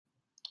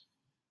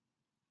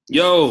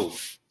Yo,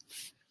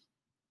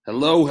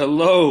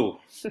 hello.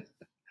 Hey,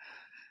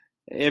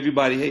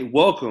 everybody. Hey,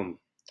 welcome.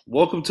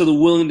 Welcome to the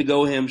Willing to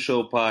Go Ham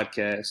Show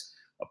podcast,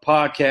 a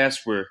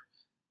podcast where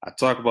I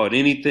talk about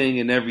anything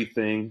and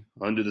everything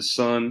under the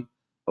sun,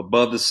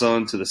 above the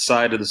sun, to the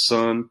side of the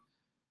sun,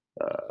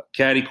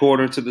 catty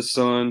corner to the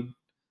sun,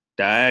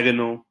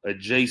 diagonal,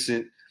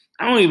 adjacent.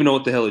 I don't even know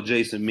what the hell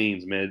adjacent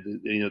means, man.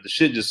 The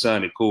shit just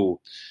sounded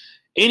cool.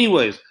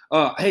 Anyways,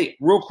 hey,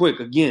 real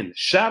quick, again,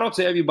 shout out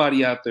to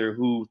everybody out there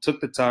who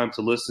took the time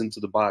to listen to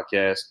the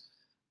podcast.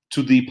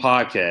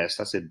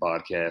 I said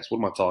podcast. What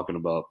am I talking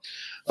about?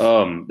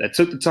 That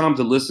took the time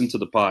to listen to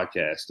the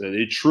podcast.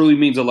 It truly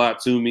means a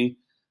lot to me.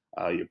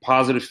 Your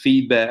positive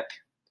feedback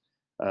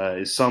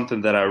is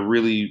something that I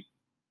really,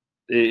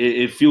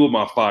 it fueled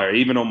my fire.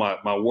 Even on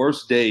my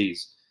worst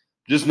days,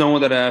 just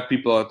knowing that I have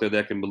people out there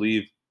that can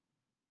believe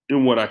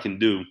in what I can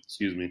do,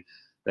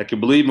 that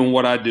can believe in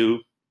what I do,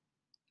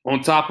 on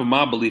top of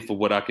my belief of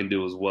what I can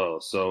do as well.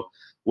 So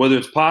whether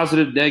it's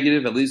positive,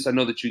 negative, at least I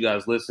know that you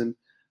guys listen.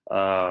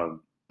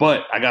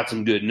 But I got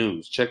some good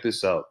news. Check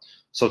this out.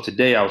 So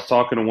today I was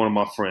talking to one of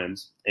my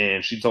friends,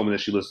 and she told me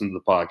that she listened to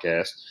the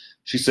podcast.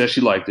 She said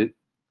she liked it.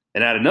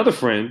 And I had another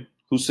friend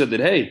who said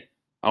that, hey,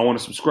 I want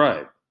to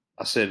subscribe.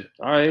 I said,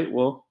 all right,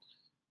 well,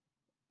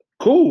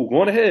 cool,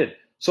 go on ahead.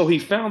 So he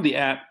found the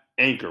app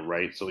Anchor,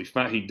 right? So he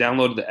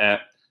downloaded the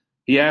app.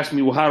 He asked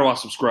me, well, how do I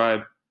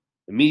subscribe?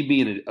 And me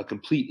being a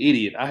complete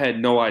idiot, I had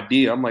no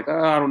idea. I'm like,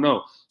 I don't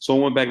know. So I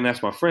went back and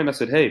asked my friend. I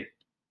said, hey,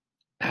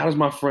 how does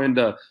my friend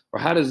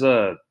how does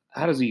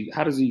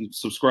he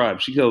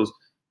subscribe? She goes,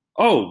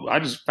 oh, I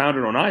just found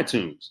it on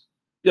iTunes.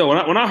 Yo,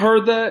 when I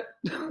heard that,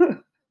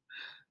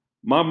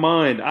 my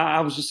mind,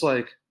 I was just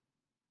like,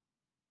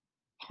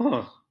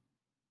 huh,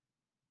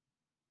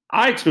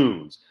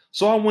 iTunes.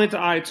 So I went to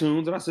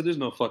iTunes and I said, there's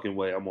no fucking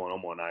way I'm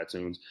on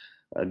iTunes.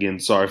 Again,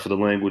 sorry for the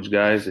language,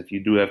 guys. If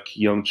you do have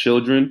young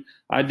children,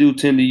 I do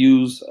tend to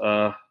use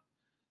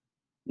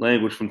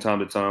language from time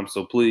to time.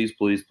 So please,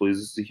 this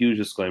is a huge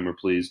disclaimer,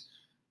 please.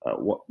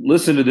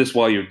 Listen to this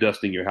while you're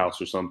dusting your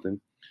house or something.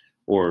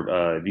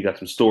 Or if you got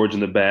some storage in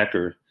the back,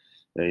 or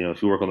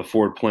if you work on the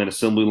Ford plant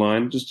assembly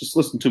line, just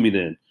listen to me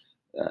then,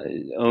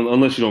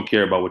 unless you don't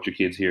care about what your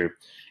kids hear.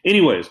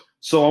 Anyways,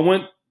 so I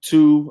went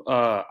to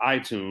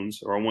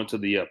iTunes, or I went to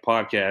the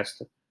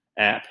podcast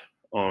app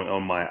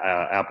on my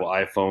Apple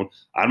iPhone.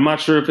 I'm not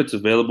sure if it's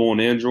available on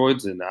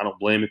Androids, and I don't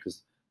blame it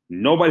because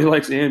nobody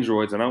likes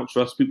Androids, and I don't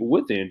trust people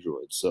with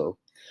Androids. So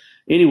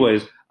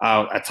anyways,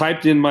 I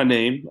typed in my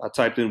name. I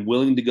typed in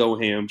Willing to Go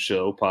Ham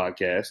Show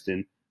podcast,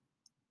 and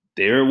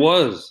there it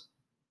was.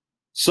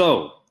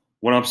 So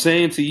what I'm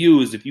saying to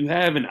you is if you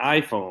have an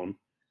iPhone,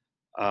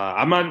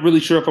 I'm not really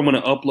sure if I'm going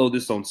to upload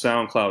this on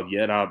SoundCloud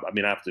yet. I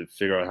have to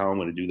figure out how I'm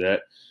going to do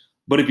that.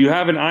 But if you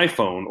have an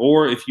iPhone,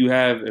 or if you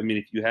have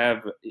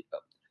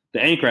the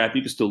Anchor app,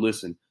 you can still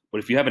listen. But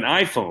if you have an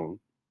iPhone,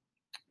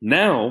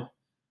 now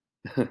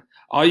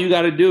all you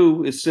got to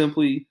do is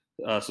simply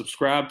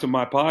subscribe to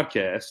my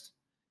podcast,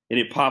 and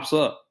it pops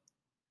up.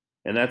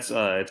 And that's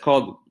it's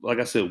called, like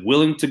I said,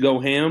 Willing to Go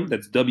Ham.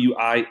 That's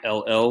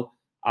WILLING,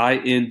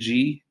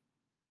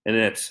 and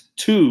that's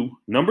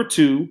number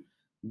two,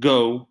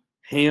 go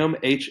ham,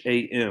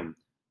 HAM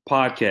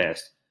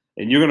podcast.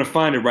 And you're gonna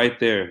find it right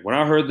there. When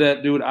I heard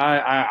that, dude,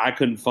 I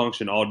couldn't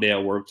function all day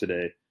at work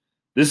today.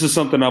 This is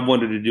something I've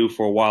wanted to do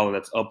for a while, and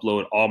that's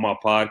upload all my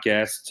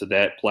podcasts to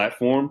that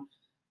platform.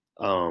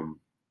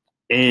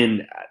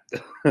 And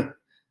I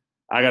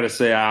gotta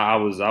say, I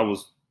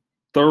was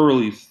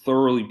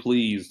thoroughly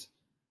pleased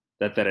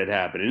that had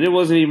happened. And it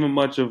wasn't even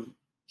much of,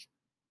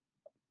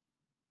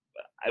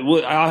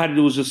 all I had to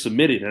do was just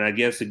submit it. And I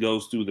guess it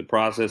goes through the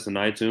process in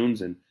iTunes,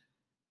 and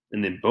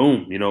then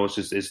boom,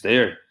 it's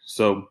there.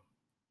 So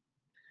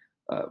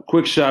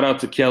quick shout out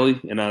to Kelly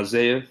and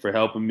Isaiah for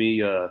helping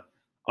me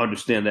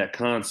understand that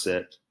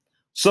concept.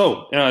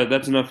 So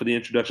that's enough for the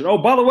introduction. Oh,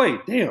 by the way,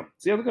 damn.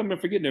 See, I think I'm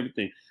forgetting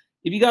everything.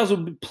 If you guys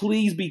would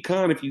please be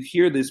kind, if you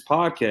hear this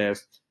podcast,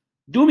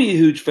 do me a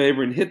huge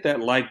favor and hit that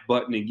like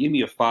button and give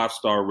me a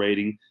 5-star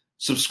rating.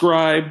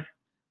 Subscribe,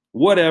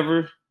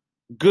 whatever,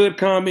 good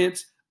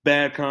comments,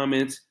 bad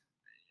comments.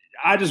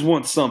 I just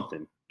want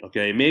something,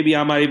 okay? Maybe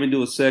I might even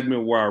do a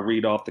segment where I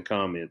read off the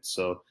comments.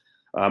 So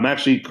I'm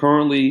actually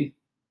currently,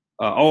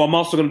 I'm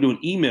also going to do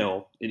an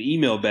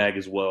email bag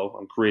as well.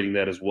 I'm creating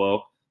that as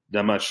well.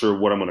 I'm not sure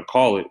what I'm going to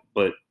call it,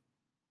 but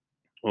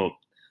well,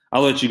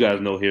 I'll let you guys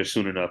know here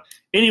soon enough.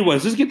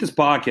 Anyways, let's get this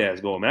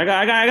podcast going, man.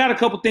 I got a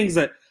couple things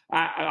that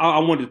I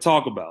wanted to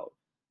talk about.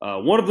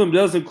 One of them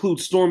does include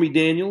Stormy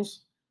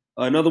Daniels.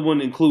 Another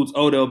one includes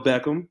Odell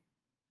Beckham,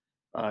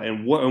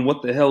 and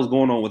what the hell is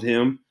going on with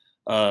him.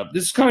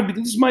 This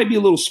might be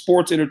a little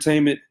sports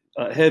entertainment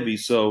heavy,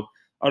 so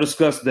I'll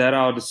discuss that.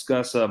 I'll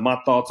discuss my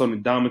thoughts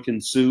on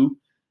Ndamukong Suh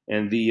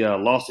and the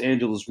Los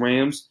Angeles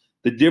Rams,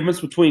 the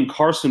difference between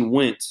Carson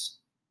Wentz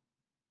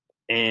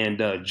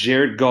and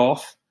Jared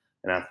Goff,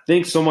 and I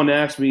think someone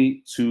asked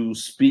me to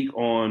speak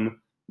on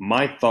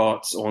my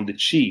thoughts on the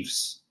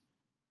Chiefs.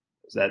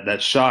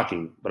 That's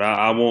shocking, but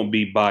I won't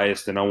be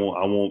biased, and I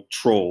won't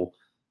troll.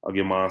 I'll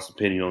give my honest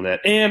opinion on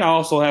that. And I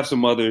also have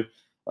some other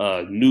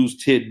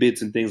news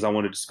tidbits and things I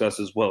want to discuss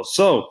as well.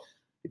 So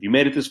if you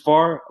made it this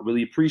far, I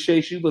really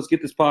appreciate you. Let's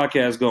get this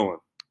podcast going.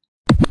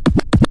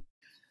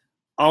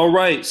 All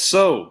right.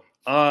 So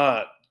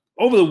over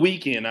the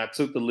weekend, I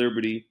took the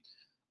liberty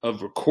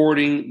of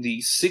recording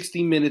the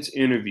 60 Minutes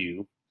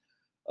interview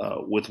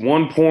with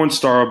one porn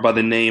star by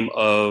the name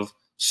of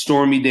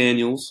Stormy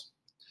Daniels.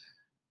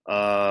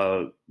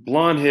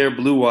 Blonde hair,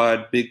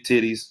 blue-eyed, big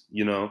titties,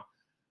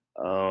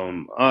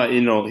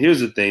 here's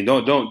the thing.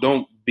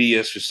 Don't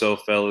BS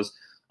yourself, fellas.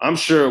 I'm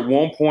sure at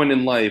one point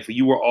in life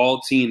you were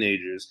all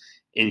teenagers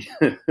and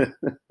it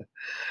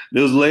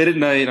was late at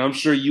night. I'm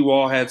sure you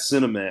all had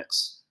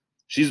Cinemax.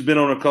 She's been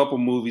on a couple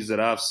movies that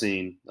I've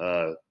seen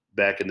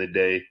back in the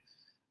day.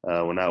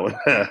 When I would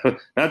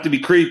not to be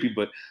creepy,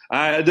 but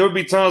there would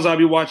be times I'd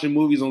be watching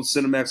movies on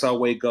Cinemax. I'll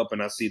wake up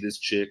and I see this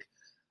chick.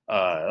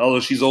 Although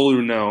she's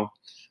older now,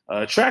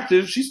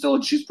 attractive. She's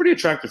pretty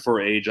attractive for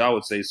her age. I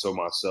would say so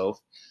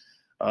myself.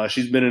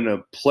 She's been in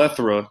a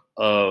plethora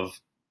of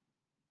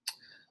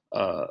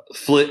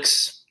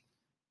flicks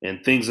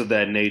and things of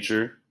that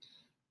nature.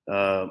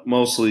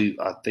 Mostly,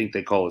 I think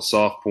they call it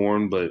soft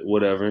porn, but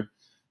whatever.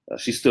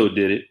 She still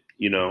did it,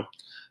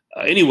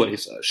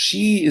 Anyways,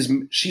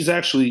 she's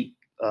actually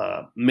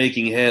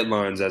making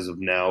headlines as of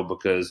now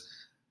because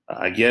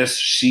I guess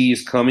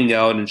she's coming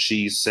out and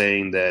she's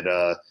saying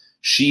that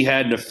she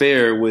had an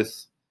affair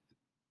with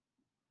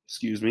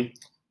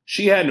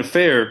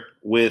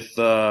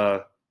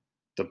the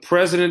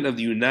President of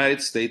the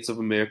United States of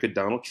America,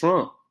 Donald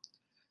Trump.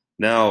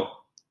 Now,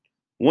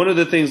 one of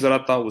the things that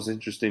I thought was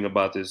interesting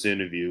about this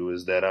interview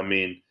is that,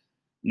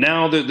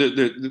 now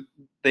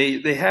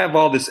they have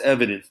all this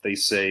evidence, they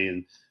say,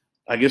 and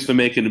I guess they're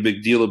making a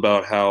big deal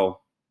about how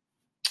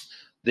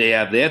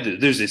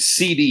there's a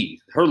CD,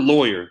 her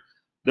lawyer,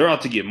 they're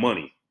out to get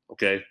money,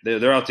 okay?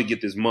 They're out to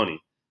get this money.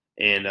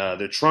 And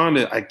they're trying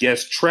to, I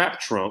guess,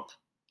 trap Trump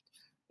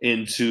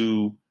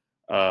into,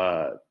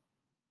 I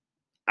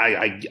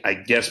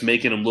guess,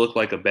 making him look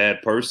like a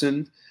bad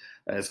person.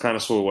 It's kind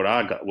of sort of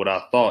what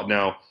I thought.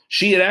 Now,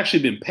 she had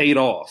actually been paid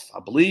off. I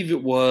believe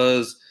it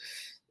was,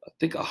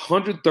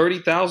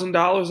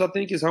 $130,000, I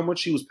think, is how much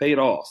she was paid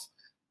off.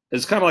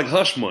 It's kind of like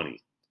hush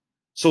money.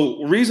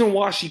 So reason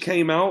why she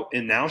came out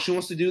and now she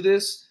wants to do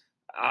this,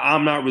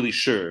 I'm not really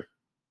sure.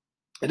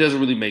 It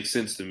doesn't really make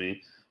sense to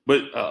me.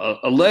 But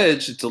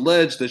it's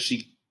alleged that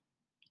she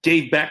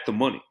gave back the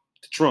money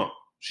to Trump.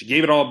 She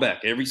gave it all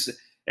back. Every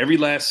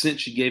last cent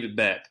she gave it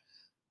back.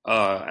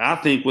 I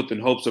think within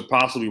hopes of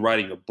possibly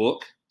writing a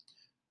book,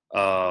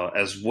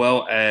 as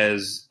well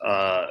as,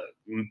 kind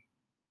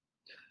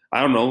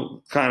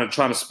of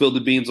trying to spill the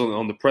beans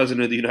on the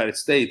President of the United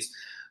States.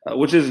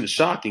 Which isn't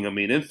shocking.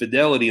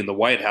 Infidelity in the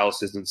White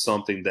House isn't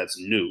something that's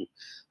new.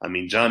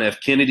 John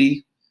F.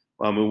 Kennedy,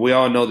 we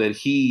all know that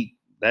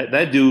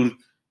that dude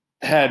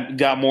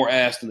got more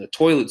ass than the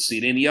toilet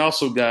seat. And he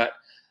also got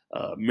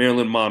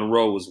Marilyn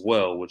Monroe as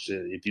well, which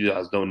if you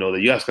guys don't know that,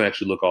 you guys can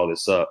actually look all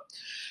this up.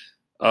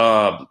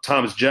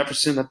 Thomas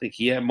Jefferson, I think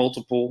he had not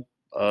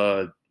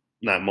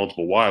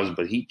multiple wives,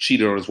 but he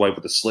cheated on his wife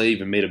with a slave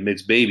and made a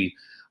mixed baby,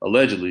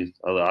 allegedly.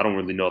 I don't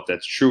really know if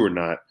that's true or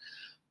not.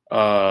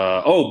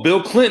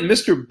 Bill Clinton,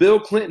 Mr. Bill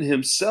Clinton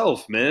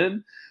himself,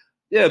 man.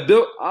 Yeah,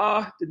 Bill,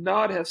 I did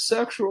not have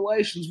sexual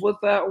relations with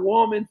that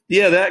woman.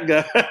 Yeah, that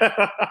guy.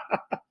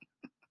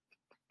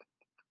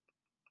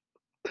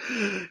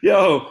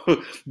 Yo,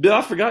 Bill,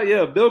 I forgot.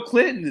 Yeah, Bill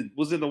Clinton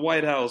was in the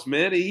White House,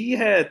 man. He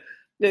had,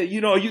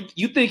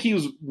 you think he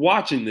was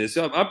watching this.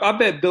 I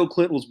bet Bill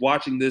Clinton was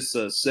watching this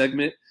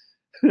segment.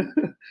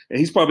 And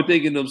he's probably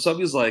thinking to himself,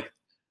 he's like,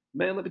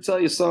 man, let me tell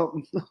you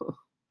something.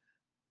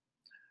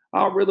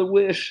 I really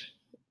wish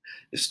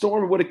if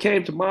Stormy would have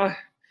came to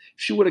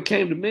she would have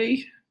came to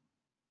me.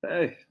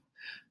 Hey, there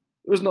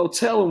was no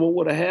telling what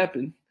would have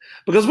happened.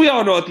 Because we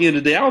all know at the end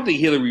of the day, I don't think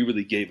Hillary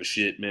really gave a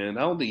shit, man.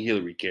 I don't think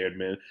Hillary cared,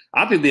 man.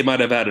 I think they might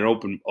have had an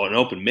open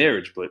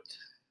marriage, but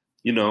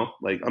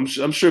I'm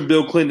sure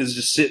Bill Clinton is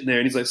just sitting there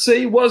and he's like,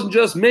 see, it wasn't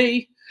just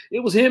me.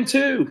 It was him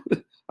too.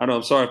 I know,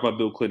 I'm sorry if my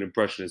Bill Clinton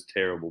impression is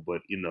terrible,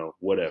 but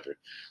whatever.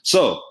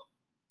 So,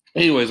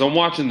 anyways, I'm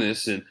watching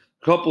this and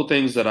a couple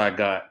things that I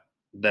got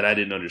that I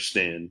didn't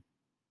understand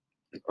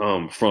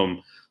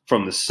from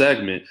the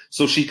segment.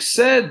 So she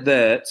said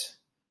that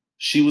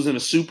she was in a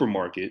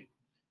supermarket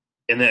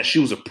and that she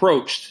was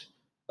approached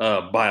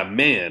by a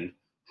man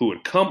who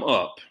had come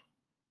up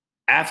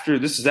after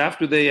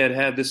they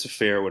had this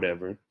affair or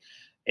whatever.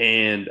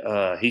 And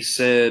he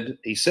said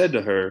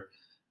to her,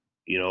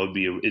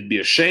 it'd be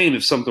a shame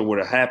if something were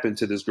to happen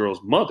to this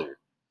girl's mother.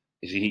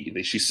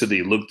 She said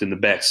they looked in the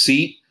back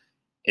seat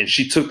and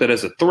she took that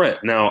as a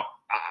threat. Now,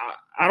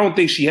 I don't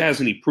think she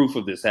has any proof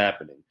of this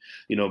happening,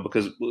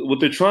 because what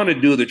they're trying to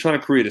do, they're trying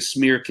to create a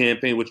smear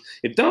campaign, which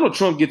if Donald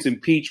Trump gets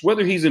impeached,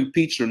 whether he's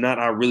impeached or not,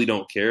 I really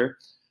don't care.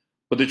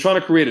 But they're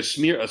trying to create a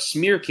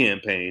smear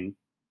campaign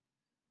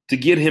to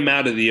get him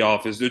out of the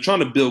office. They're trying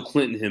to Bill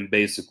Clinton him,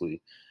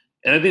 basically.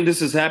 And I think this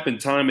has happened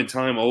time and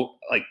time,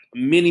 like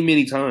many,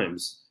 many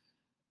times.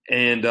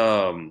 And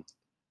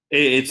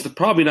it's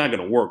probably not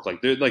going to work.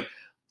 Like they're like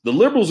the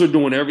liberals are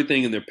doing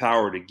everything in their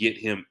power to get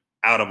him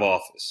out of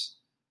office.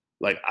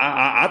 Like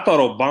I thought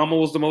Obama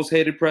was the most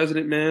hated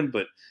president, man,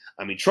 but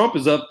I mean Trump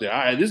is up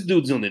there. This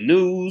dude's on the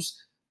news.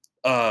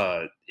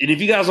 And if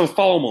you guys don't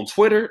follow him on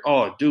Twitter,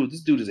 oh, dude,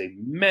 this dude is a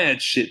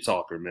mad shit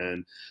talker,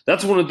 man.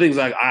 That's one of the things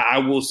I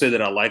will say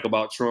that I like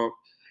about Trump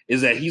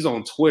is that he's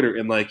on Twitter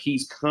and like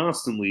he's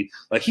constantly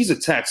like he's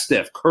attacked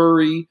Steph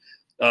Curry.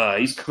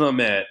 He's come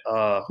at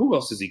who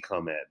else has he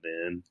come at,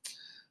 man?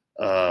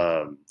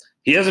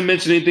 He hasn't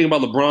mentioned anything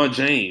about LeBron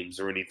James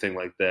or anything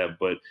like that,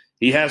 but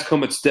he has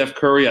come at Steph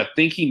Curry. I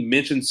think he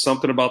mentioned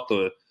something about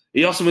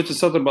he also mentioned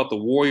something about the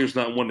Warriors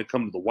not wanting to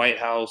come to the White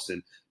House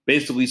and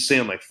basically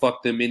saying like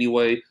fuck them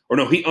anyway. Or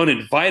no, he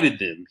uninvited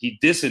them. He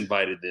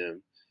disinvited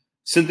them.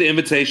 Sent the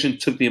invitation,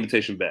 took the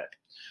invitation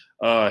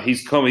back.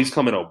 He's coming at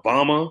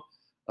Obama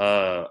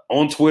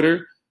on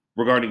Twitter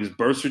regarding his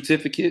birth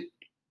certificate.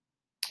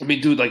 I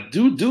mean,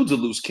 dude's a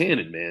loose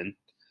cannon,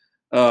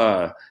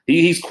 man.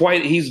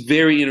 He's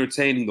very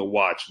entertaining to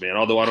watch, man.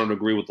 Although I don't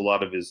agree with a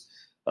lot of his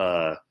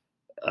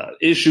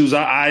issues.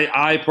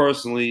 I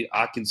personally,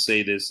 I can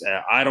say this.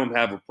 I don't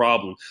have a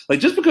problem. Like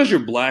just because you're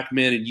black,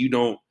 man, and you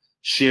don't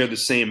share the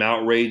same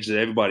outrage that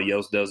everybody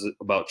else does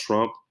about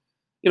Trump,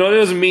 it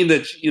doesn't mean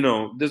that,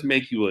 it doesn't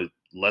make you a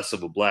less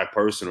of a black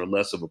person or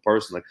less of a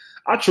person. Like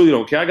I truly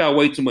don't care. I got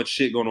way too much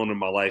shit going on in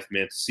my life,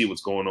 man, to see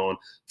what's going on.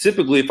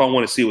 Typically, if I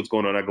want to see what's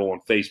going on, I go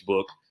on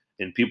Facebook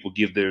and people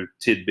give their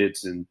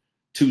tidbits and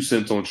 2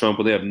 cents on Trump,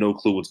 but they have no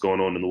clue what's going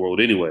on in the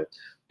world anyway.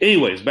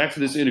 Anyways, back to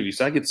this interview.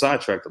 So I get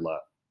sidetracked a lot.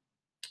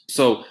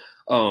 So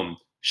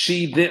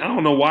she then, I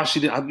don't know why she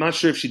didn't. I'm not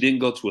sure if she didn't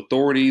go to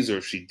authorities or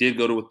if she did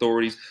go to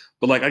authorities.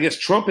 But like, I guess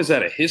Trump has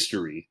had a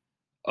history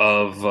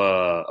of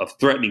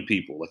threatening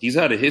people. Like he's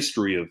had a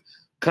history of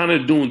kind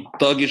of doing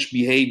thuggish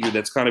behavior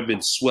that's kind of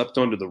been swept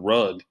under the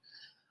rug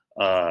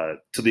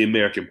to the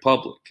American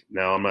public.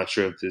 Now, I'm not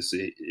sure if this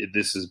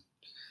is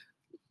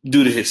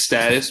due to his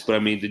status, but I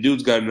mean, the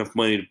dude's got enough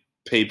money to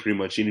pay pretty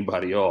much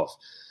anybody off.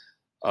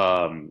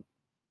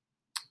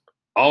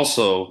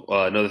 Also,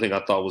 another thing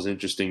I thought was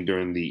interesting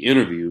during the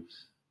interview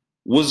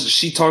was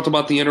she talked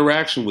about the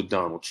interaction with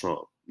Donald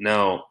Trump.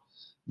 Now,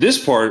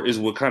 this part is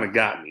what kind of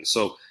got me.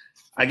 So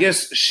I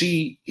guess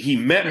he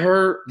met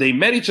her. They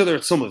met each other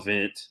at some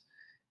event,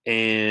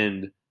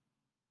 and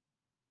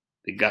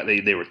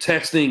they were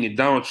texting. And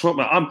Donald Trump.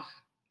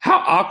 How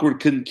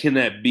awkward can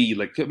that be?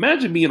 Like,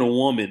 imagine being a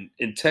woman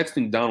and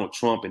texting Donald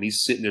Trump, and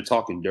he's sitting there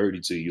talking dirty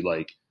to you.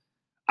 Like,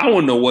 I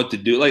don't know what to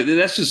do. Like,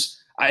 that's just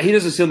he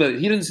doesn't seem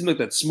like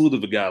that smooth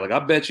of a guy. Like, I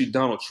bet you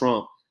Donald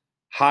Trump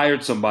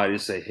hired somebody to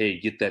say, "Hey,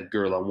 get that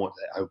girl. I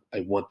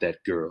want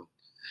that girl."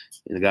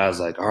 And the guy's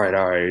like, all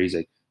right. He's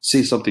like,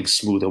 say something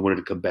smooth. I wanted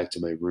to come back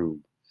to my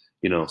room.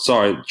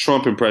 Sorry,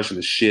 Trump impression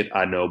is shit.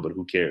 I know, but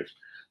who cares?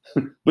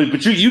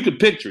 but you can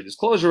picture this.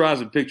 Close your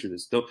eyes and picture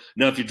this.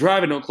 Now, if you're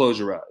driving, don't close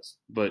your eyes.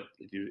 But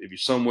if you're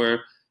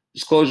somewhere,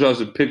 just close your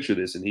eyes and picture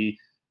this. And he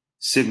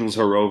signals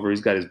her over.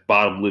 He's got his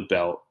bottom lip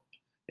out,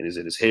 and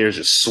his hair's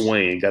just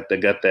swaying. Got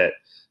that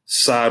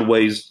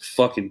sideways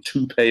fucking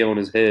toupee on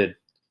his head.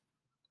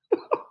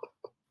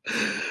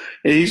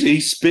 And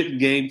he's spitting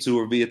game to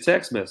her via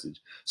text message.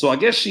 So I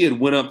guess she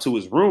had went up to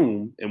his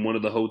room in one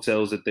of the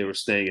hotels that they were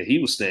staying at. He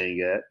was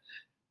staying at,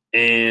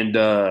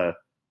 and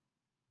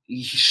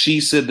she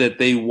said that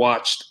they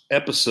watched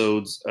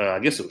episodes. I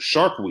guess it was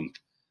Shark Week.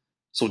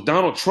 So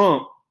Donald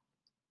Trump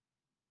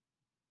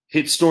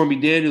hit Stormy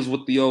Daniels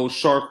with the old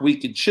Shark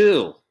Week and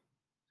chill.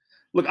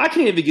 Look, I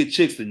can't even get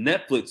chicks to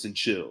Netflix and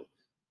chill,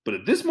 but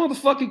if this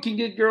motherfucker can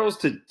get girls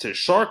to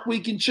Shark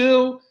Week and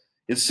chill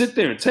and sit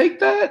there and take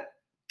that,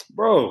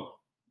 bro.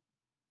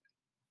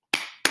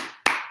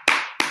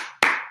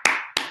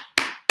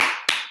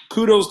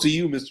 Kudos to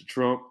you, Mr.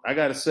 Trump. I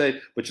gotta say,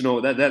 but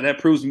that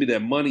proves to me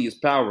that money is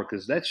power.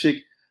 Because that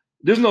chick,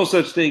 there's no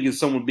such thing as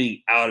someone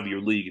being out of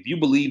your league. If you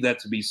believe that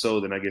to be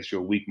so, then I guess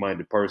you're a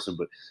weak-minded person.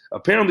 But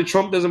apparently,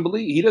 Trump doesn't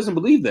believe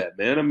that,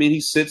 man. I mean,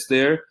 he sits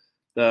there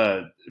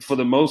for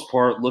the most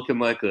part looking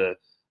like a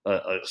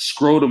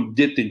scrotum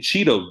dipped in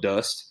Cheeto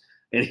dust,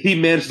 and he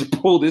managed to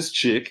pull this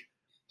chick.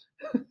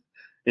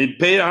 And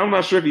I'm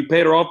not sure if he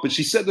paid her off, but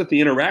she said that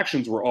the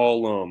interactions were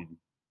all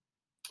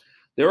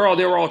they were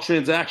all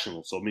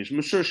transactional. So I mean,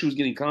 I'm sure she was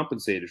getting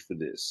compensated for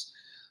this.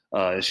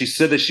 And she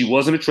said that she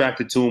wasn't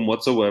attracted to him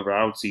whatsoever. I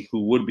don't see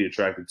who would be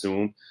attracted to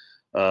him.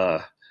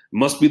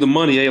 Must be the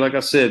money, eh? Like I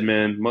said,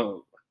 man,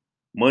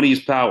 money is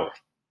power.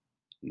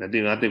 And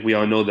I think we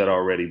all know that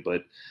already.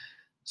 But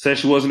said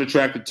she wasn't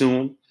attracted to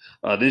him.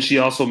 Then she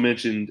also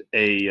mentioned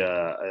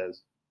an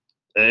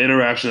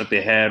interaction that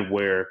they had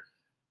where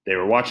they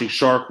were watching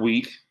Shark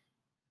Week,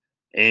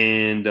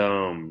 and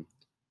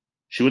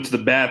she went to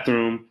the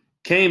bathroom,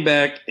 came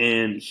back,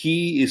 and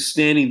he is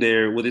standing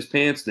there with his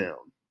pants down.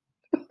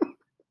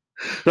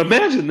 Now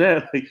imagine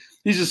that. Like,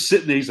 he's just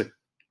sitting there. He's like,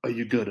 Are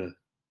you gonna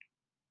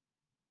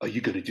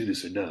do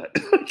this or not?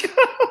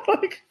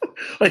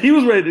 like he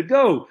was ready to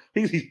go.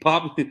 He's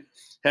popping,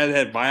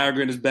 had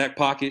Viagra in his back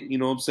pocket, you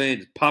know what I'm saying?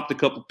 Just popped a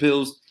couple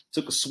pills,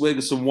 took a swig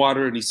of some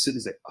water, and he's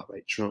sitting there like, all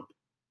right, Trump,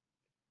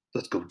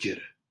 Let's go get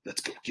her.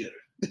 Let's go get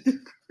her.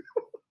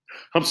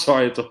 I'm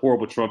sorry, it's a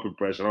horrible Trump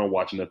impression. I don't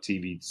watch enough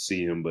TV to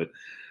see him, but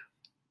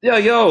yeah,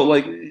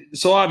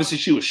 so obviously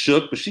she was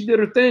shook, but she did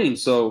her thing.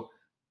 So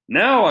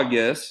now I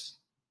guess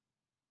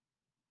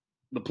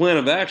the plan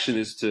of action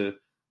is to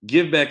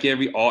give back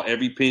every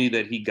penny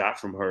that he got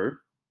from her,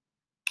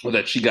 or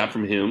that she got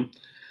from him,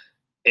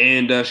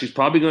 and she's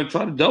probably going to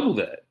try to double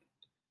that.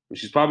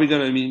 She's probably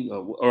going to,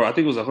 or I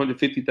think it was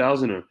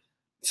 150,000 or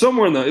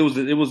somewhere in the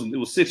it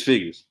was six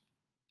figures.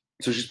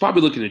 So she's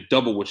probably looking to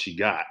double what she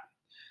got.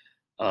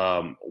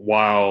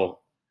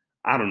 While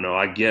I don't know,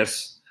 I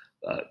guess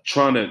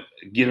trying to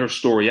get her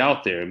story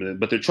out there,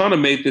 but they're trying to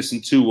make this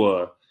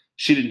into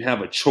she didn't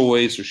have a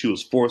choice or she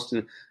was forced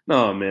to.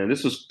 No, man,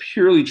 this was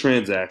purely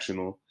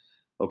transactional.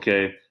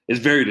 Okay, it's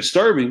very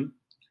disturbing,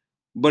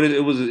 but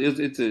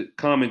it's a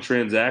common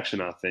transaction,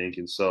 I think,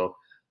 and so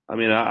I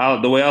mean,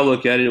 the way I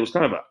look at it, it was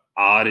kind of an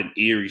odd and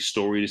eerie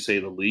story to say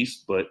the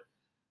least. But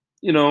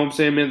you know what I'm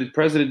saying, man, the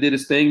president did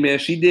his thing, man.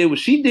 She did what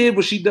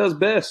she does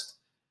best.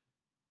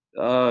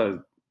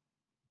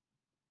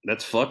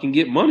 Let's fucking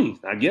get money,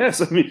 I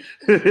guess. I mean,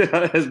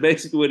 that's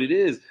basically what it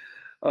is.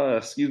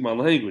 Excuse my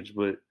language,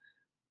 but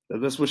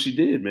that's what she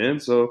did, man.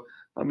 So,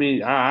 I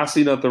mean, I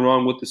see nothing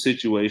wrong with the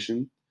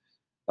situation.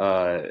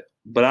 But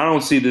I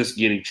don't see this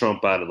getting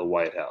Trump out of the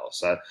White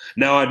House.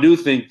 Now, I do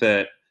think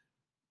that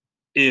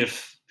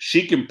if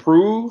she can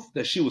prove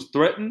that she was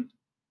threatened,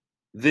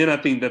 then I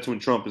think that's when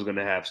Trump is going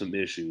to have some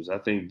issues. I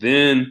think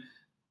then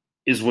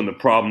is when the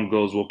problem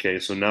goes, okay,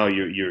 so now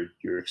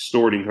you're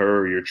extorting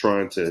her, or you're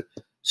trying to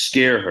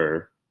scare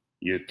her,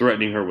 you're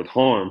threatening her with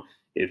harm.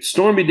 If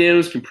Stormy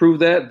Daniels can prove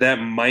that, that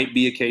might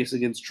be a case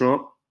against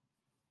Trump.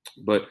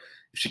 But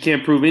if she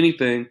can't prove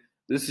anything,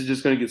 this is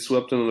just going to get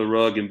swept under the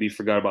rug and be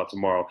forgot about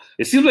tomorrow.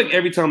 It seems like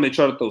every time they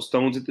try to throw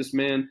stones at this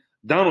man,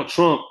 Donald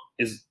Trump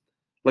is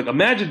like,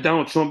 imagine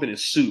Donald Trump in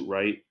his suit,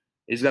 right?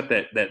 He's got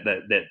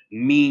that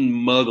mean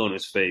mug on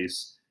his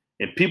face,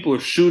 and people are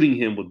shooting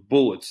him with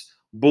bullets.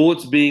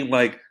 Bullets being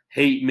like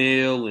hate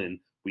mail and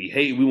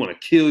we want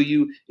to kill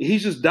you. And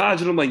he's just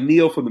dodging them like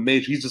Neo from the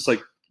Matrix. He's just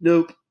like,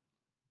 nope,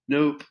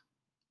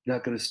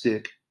 not gonna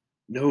stick.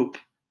 Nope,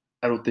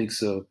 I don't think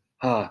so.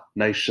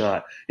 Nice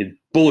shot. And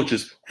bullet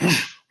just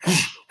whoosh,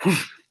 whoosh,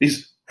 whoosh.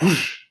 He's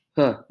whoosh,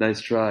 nice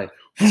try.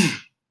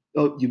 Whoosh.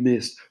 Oh, you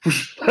missed.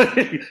 Whoosh.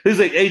 He's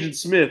like Agent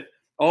Smith.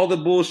 All the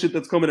bullshit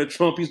that's coming at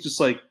Trump, he's just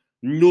like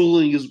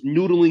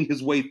noodling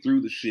his way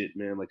through the shit,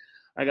 man. Like,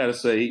 I gotta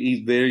say, he's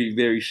very,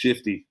 very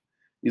shifty.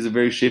 He's a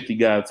very shifty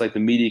guy. It's like the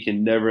media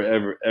can never,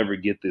 ever, ever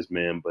get this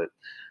man. But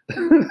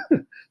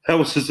that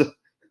was just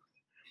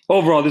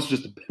overall, this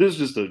is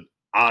just an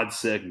odd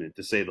segment,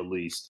 to say the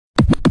least.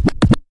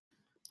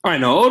 All right,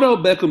 now Odell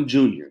Beckham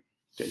Jr.,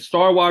 okay,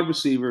 star wide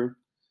receiver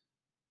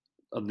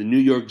of the New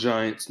York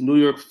Giants, New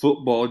York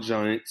Football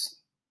Giants,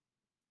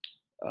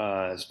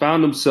 has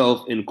found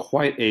himself in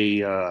quite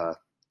a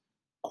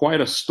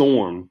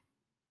storm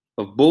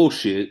of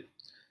bullshit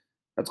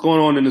that's going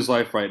on in his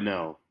life right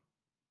now.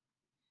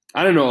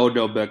 I didn't know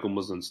Odell Beckham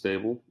was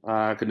unstable.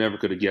 I could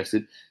have guessed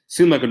it.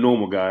 Seemed like a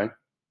normal guy.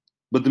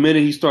 But the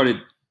minute he started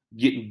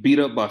getting beat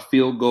up by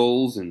field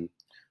goals and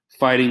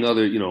fighting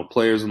other,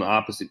 players on the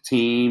opposite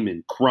team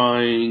and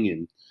crying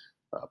and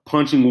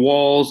punching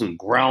walls and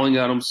growling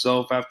at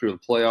himself after the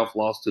playoff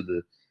loss to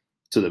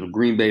the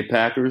Green Bay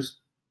Packers,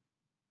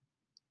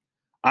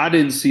 I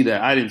didn't see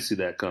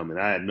that coming.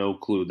 I had no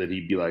clue that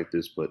he'd be like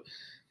this. But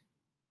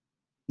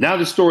now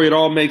the story, it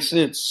all makes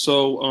sense.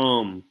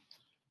 So,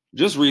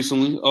 just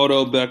recently,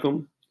 Odell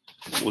Beckham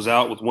was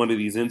out with one of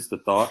these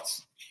Insta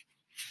thoughts,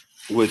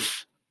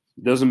 which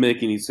doesn't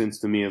make any sense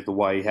to me as to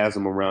why he has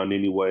them around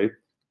anyway,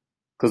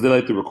 because they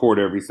like to record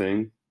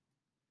everything.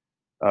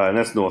 And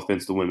that's no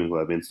offense to women who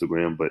have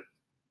Instagram, but,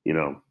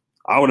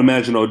 I would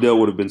imagine Odell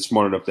would have been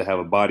smart enough to have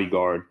a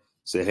bodyguard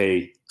say,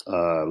 hey,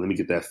 let me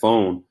get that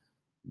phone.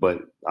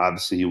 But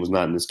obviously he was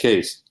not in this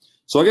case.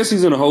 So I guess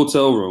he's in a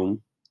hotel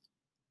room,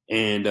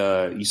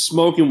 and he's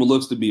smoking what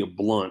looks to be a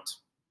blunt.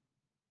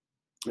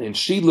 And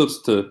she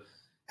looks to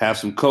have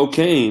some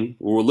cocaine,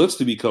 or what looks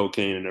to be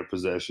cocaine, in her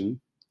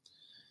possession.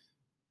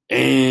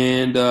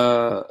 And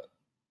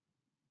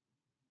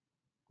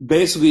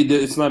basically,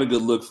 it's not a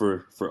good look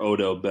for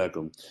Odell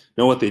Beckham.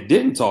 Now, what they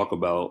didn't talk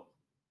about,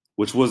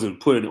 which wasn't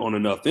put on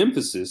enough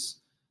emphasis,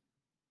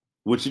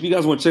 which if you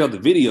guys want to check out the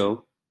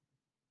video,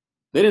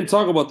 they didn't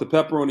talk about the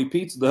pepperoni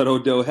pizza that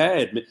Odell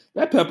had.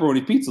 That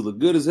pepperoni pizza looked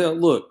good as hell.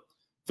 Look,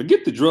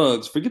 forget the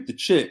drugs, forget the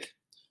chick.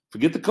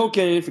 Forget the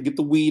cocaine, forget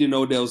the weed in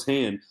Odell's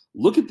hand.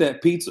 Look at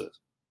that pizza.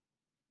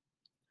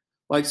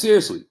 Like,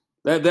 seriously,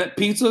 that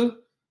pizza,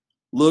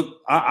 look,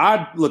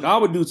 I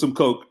would do some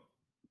coke.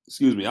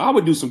 Excuse me, I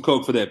would do some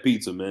coke for that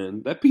pizza,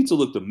 man. That pizza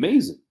looked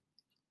amazing.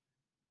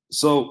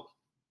 So,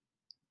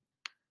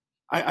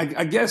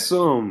 I guess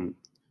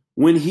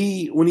when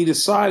he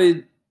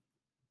decided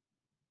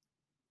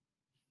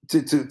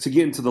to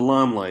get into the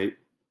limelight,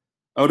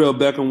 Odell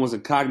Beckham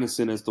wasn't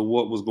cognizant as to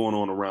what was going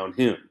on around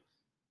him.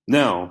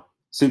 Now,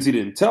 since he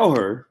didn't tell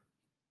her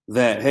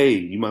that, hey,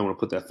 you might want to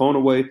put that phone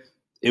away,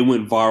 it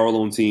went viral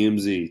on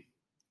TMZ.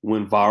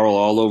 went viral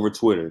all over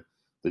Twitter.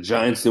 The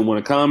Giants didn't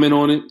want to comment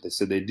on it. They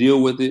said they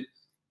deal with it.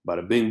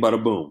 Bada bing,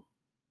 bada boom.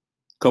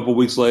 A couple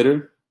weeks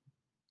later,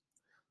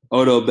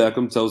 Odell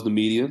Beckham tells the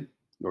media,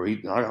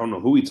 I don't know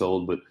who he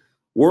told, but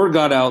word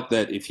got out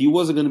that if he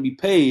wasn't going to be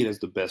paid as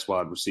the best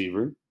wide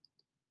receiver,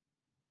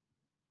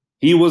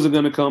 he wasn't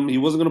going to come. He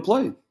wasn't going to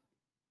play.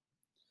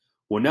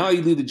 Well, now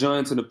you leave the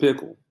Giants in a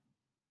pickle.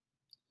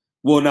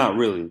 Well, not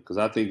really, because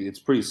I think it's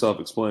pretty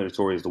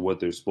self-explanatory as to what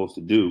they're supposed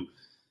to do.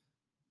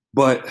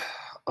 But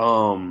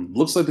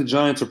looks like the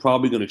Giants are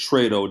probably going to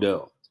trade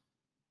Odell,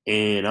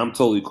 and I'm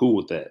totally cool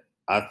with that.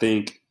 I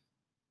think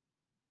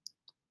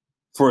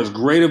for as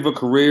great of a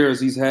career as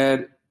he's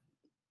had,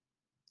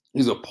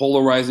 he's a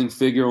polarizing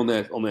figure on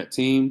that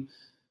team.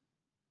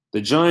 The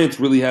Giants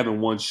really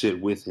haven't won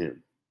shit with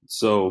him,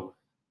 so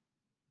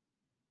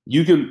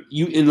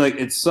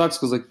it sucks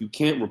because you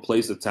can't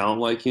replace a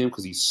talent like him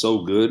because he's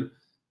so good.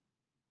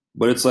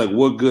 But it's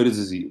what good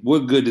does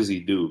he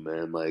do,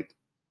 man?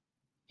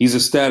 He's a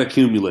stat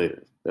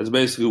accumulator. That's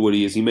basically what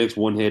he is. He makes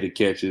one-handed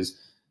catches.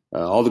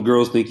 All the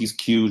girls think he's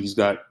cute. He's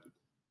got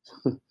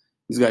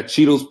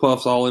Cheetos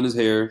Puffs all in his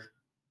hair.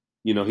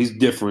 He's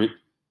different.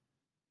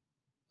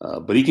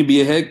 But he can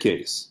be a head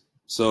case.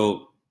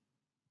 So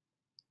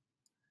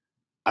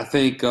I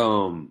think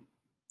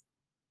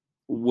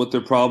what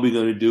they're probably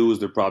going to do is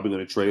they're probably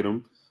going to trade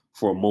him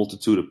for a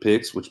multitude of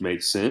picks, which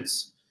makes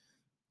sense,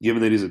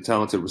 given that he's a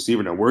talented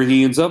receiver. Now, where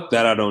he ends up,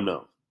 that I don't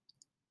know.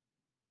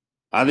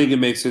 I think it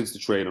makes sense to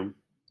trade him,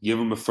 give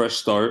him a fresh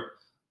start.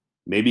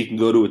 Maybe he can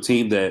go to a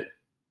team that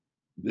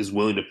is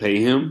willing to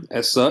pay him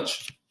as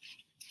such.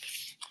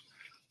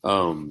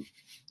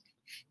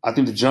 I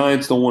think the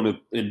Giants don't want to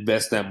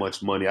invest that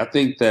much money. I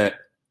think that,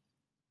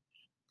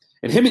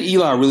 and him and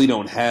Eli really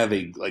don't have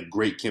a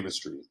great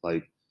chemistry.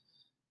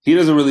 He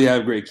doesn't really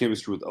have great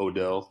chemistry with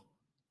Odell.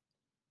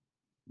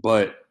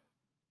 But,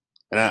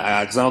 and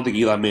I don't think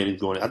Eli Manning's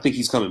going. I think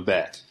he's coming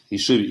back. He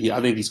should. I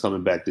think he's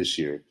coming back this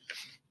year.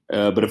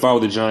 But if I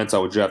were the Giants, I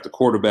would draft a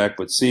quarterback.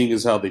 But seeing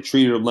as how they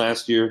treated him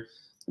last year,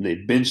 and they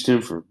benched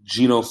him for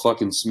Geno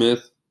fucking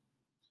Smith,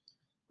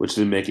 which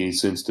didn't make any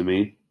sense to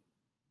me.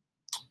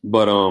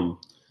 But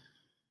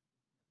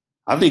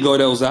I think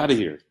Odell's out of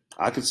here.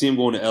 I could see him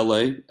going to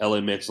L.A.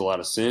 L.A. makes a lot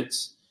of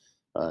sense.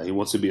 He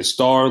wants to be a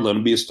star. Let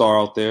him be a star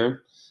out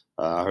there.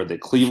 I heard that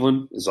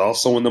Cleveland is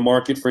also in the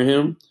market for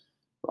him.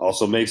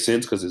 Also makes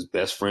sense because his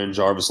best friend,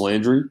 Jarvis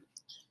Landry,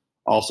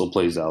 also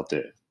plays out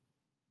there.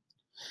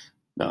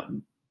 Now,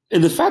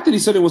 and the fact that he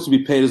said he wants to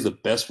be paid as the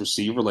best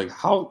receiver,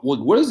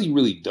 what has he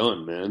really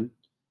done, man?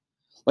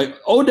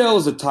 Odell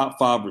is a top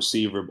 5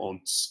 receiver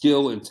on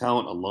skill and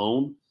talent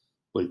alone.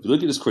 But if you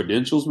look at his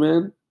credentials,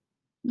 man,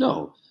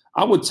 no.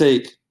 I would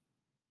take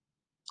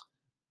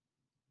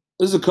 –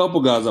 there's a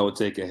couple guys I would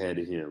take ahead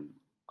of him.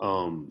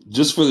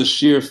 Just for the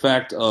sheer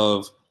fact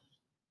of,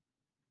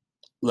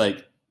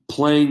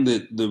 playing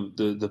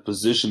the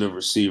position of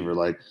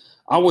receiver.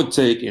 I would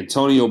take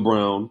Antonio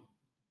Brown,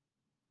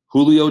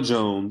 Julio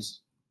Jones,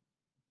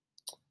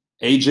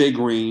 A.J.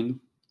 Green,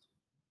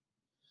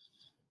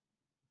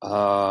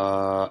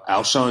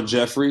 Alshon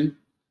Jeffrey,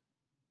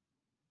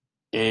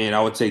 and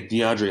I would take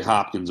DeAndre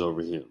Hopkins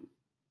over him.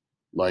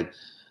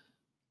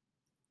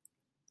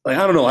 I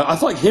don't know. I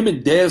feel like him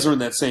and Dez are in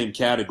that same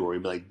category.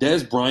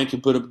 Dez Bryant can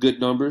put up good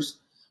numbers,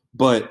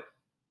 but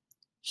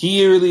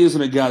he really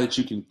isn't a guy that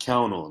you can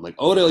count on.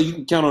 Odell, you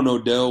can count on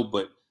Odell,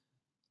 but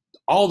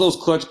all those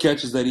clutch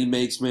catches that he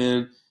makes,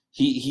 man,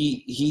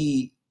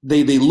 they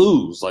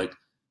lose.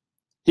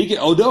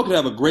 Odell could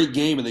have a great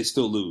game and they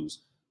still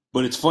lose.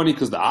 But it's funny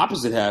because the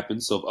opposite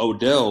happens. So if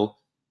Odell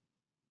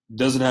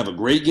doesn't have a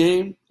great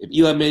game, if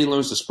Eli Manning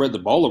learns to spread the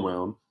ball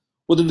around,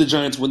 well, then the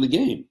Giants win the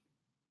game.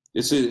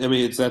 It's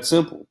that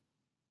simple.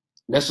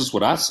 That's just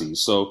what I see.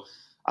 So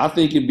I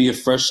think it'd be a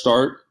fresh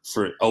start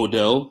for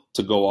Odell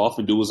to go off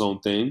and do his own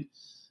thing.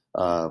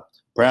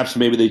 Perhaps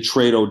maybe they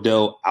trade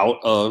Odell out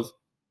of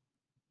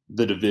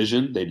the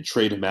division. They'd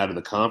trade him out of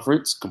the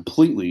conference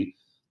completely.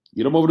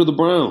 Get him over to the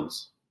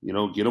Browns.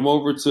 Get him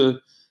over to,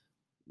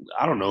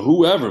 I don't know,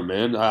 whoever,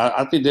 man.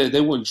 I think that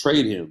they wouldn't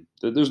trade him.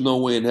 There's no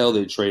way in hell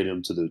they'd trade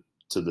him to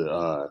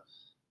the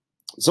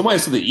somebody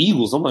said the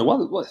Eagles. I'm like,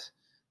 what?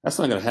 That's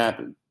not going to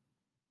happen.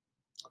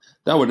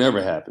 That would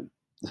never happen.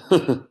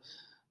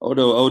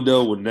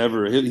 Odell would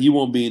never. He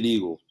won't be an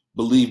Eagle.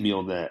 Believe me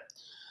on that.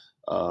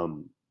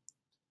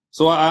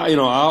 So I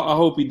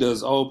hope he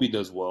does. I hope he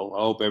does well. I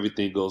hope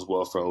everything goes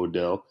well for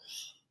Odell.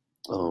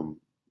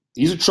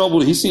 He's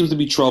troubled. He seems to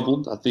be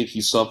troubled. I think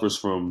he suffers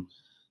from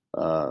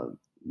having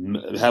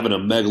a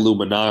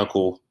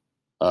megalomaniacal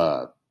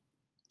kind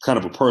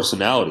of a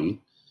personality.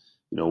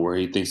 Where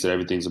he thinks that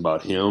everything's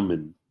about him,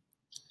 and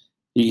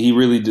he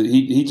really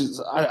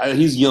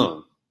he's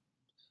young.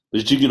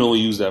 But you can only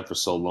use that for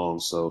so long.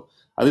 So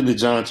I think the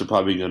Giants are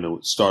probably going to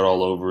start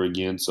all over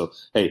again. So,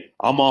 hey,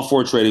 I'm all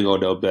for trading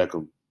Odell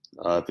Beckham.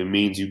 If it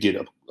means you get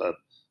a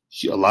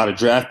lot of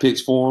draft picks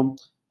for him,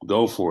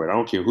 go for it. I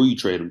don't care who you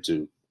trade him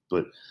to.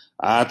 But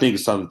I think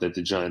it's something that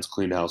the Giants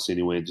clean house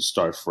anyway and just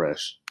start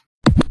fresh.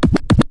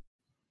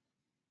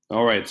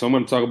 All right, so I'm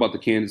going to talk about the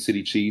Kansas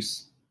City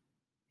Chiefs.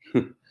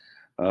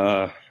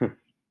 uh,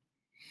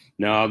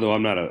 Now, although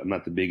I'm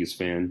not the biggest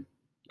fan.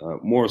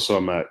 More so,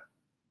 I'm not.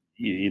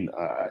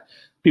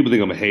 People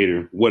think I'm a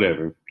hater,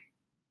 whatever.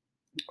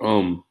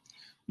 Um,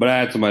 but I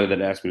had somebody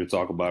that asked me to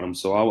talk about them,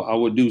 so I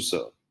would do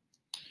so.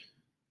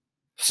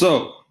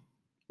 So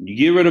you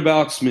get rid of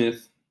Alex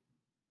Smith.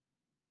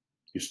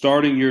 You're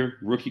starting your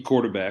rookie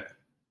quarterback.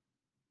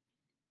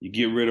 You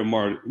get rid of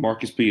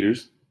Marcus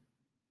Peters.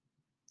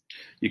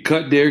 You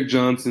cut Derek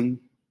Johnson.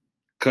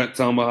 Cut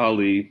Tama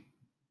Ali.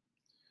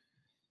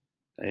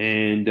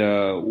 And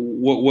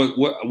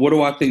what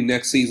do I think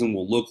next season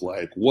will look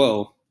like?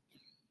 Well,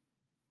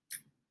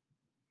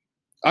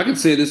 I can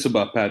say this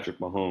about Patrick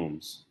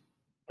Mahomes.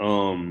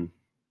 Um,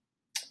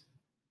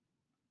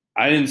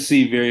 I didn't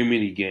see very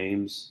many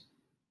games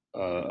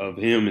of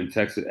him in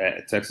Texas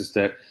at Texas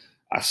Tech.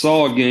 I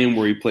saw a game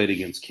where he played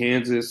against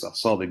Kansas. I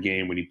saw the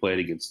game when he played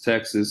against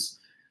Texas,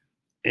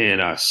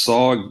 and I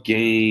saw a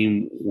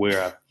game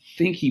where I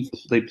think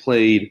they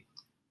played.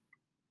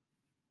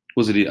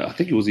 Was it? I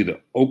think it was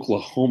either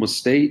Oklahoma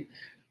State.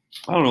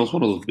 I don't know. It's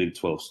one of those Big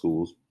 12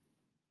 schools.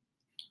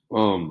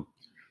 Um,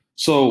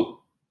 so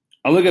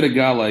I look at a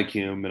guy like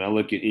him, and I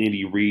look at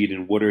Andy Reid,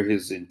 and what are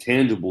his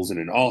intangibles in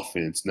an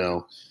offense?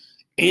 Now,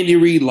 Andy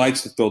Reid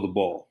likes to throw the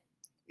ball.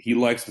 He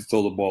likes to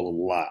throw the ball a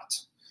lot.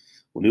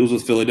 When he was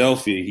with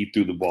Philadelphia, he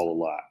threw the ball a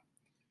lot.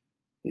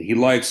 And he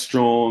likes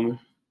strong,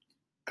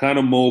 kind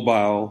of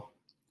mobile,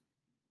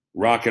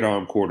 rocket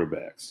arm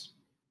quarterbacks.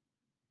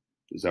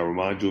 Does that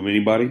remind you of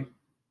anybody?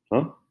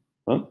 Huh?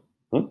 Huh?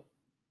 Huh?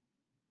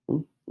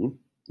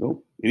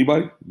 No?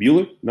 Anybody?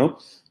 Bueller? No?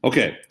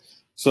 Okay.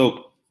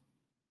 So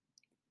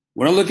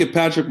when I look at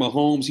Patrick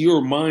Mahomes, he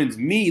reminds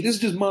me, this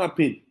is just my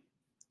opinion.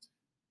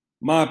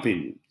 My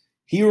opinion.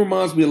 He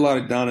reminds me a lot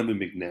of Donovan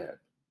McNabb.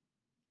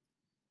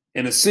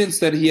 In a sense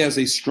that he has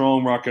a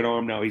strong rocket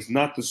arm. Now, he's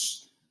not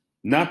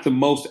the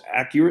most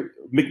accurate.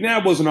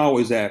 McNabb wasn't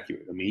always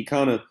accurate. I mean, he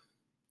kind of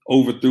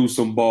overthrew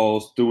some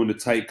balls, threw into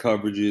tight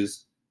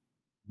coverages.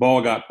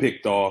 Ball got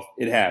picked off.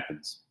 It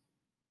happens.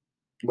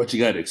 But you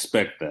got to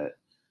expect that.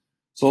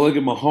 So I look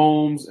at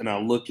Mahomes and I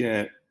look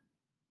at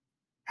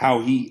how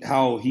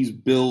he's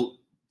built,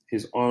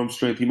 his arm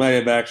strength. He might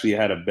have actually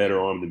had a better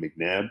arm than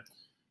McNabb.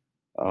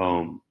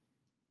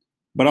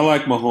 But I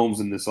like Mahomes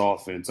in this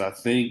offense. I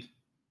think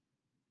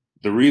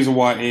the reason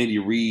why Andy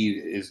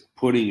Reid is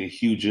putting a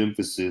huge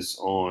emphasis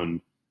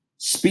on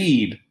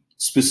speed,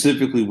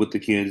 specifically with the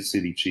Kansas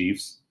City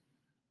Chiefs,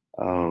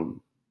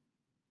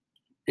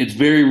 it's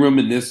very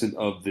reminiscent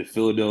of the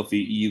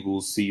Philadelphia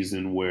Eagles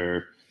season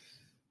where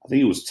I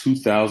think it was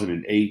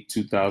 2008,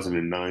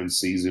 2009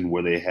 season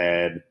where they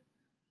had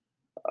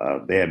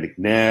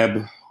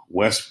McNabb,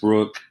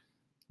 Westbrook,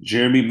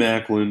 Jeremy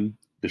Maclin,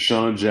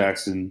 Deshaun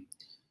Jackson.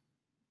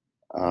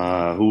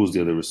 Who was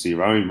the other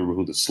receiver? I don't even remember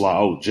who the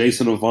slot. Oh,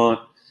 Jason Avant.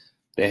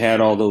 They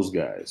had all those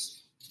guys.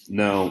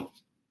 Now,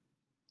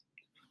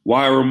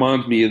 why it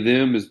reminds me of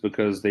them is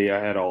because they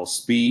had all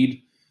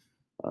speed.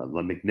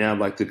 McNabb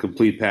liked to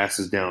complete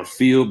passes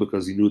downfield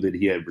because he knew that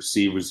he had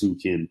receivers who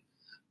can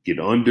get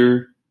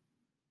under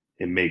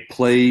and make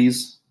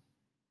plays,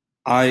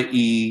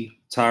 i.e.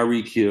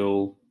 Tyreek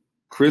Hill,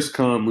 Chris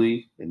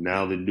Conley, and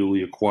now the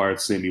newly acquired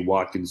Sammy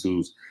Watkins,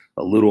 who's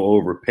a little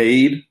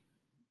overpaid.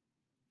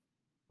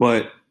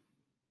 But,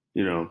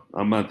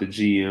 I'm not the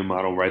GM.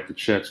 I don't write the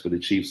checks for the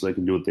Chiefs so they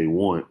can do what they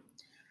want.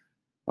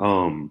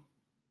 I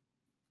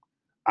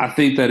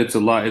think that it's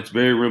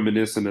very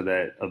reminiscent of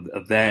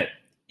that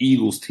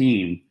Eagles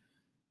team,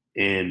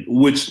 and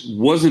which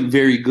wasn't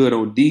very good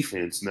on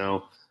defense.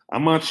 Now,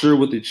 I'm not sure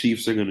what the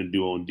Chiefs are going to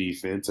do on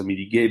defense. I mean,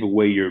 you gave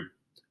away your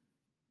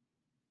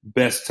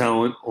best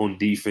talent on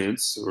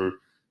defense, or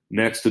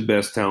next to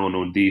best talent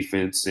on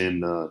defense,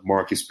 in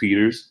Marcus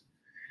Peters.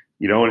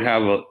 You don't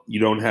have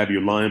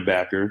your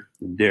linebacker,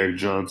 Derek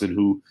Johnson,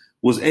 who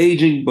was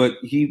aging, but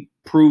he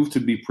proved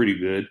to be pretty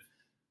good.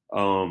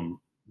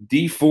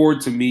 Dee Ford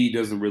to me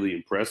doesn't really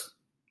impress.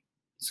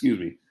 Excuse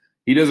me,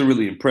 he doesn't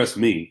really impress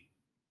me.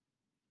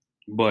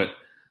 But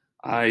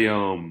I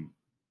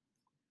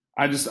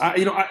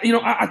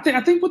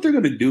think what they're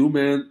going to do,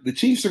 man, the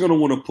Chiefs are going to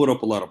want to put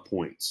up a lot of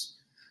points.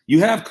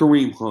 You have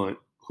Kareem Hunt,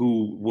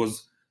 who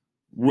was,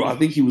 I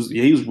think he was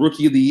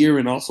rookie of the year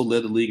and also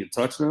led the league in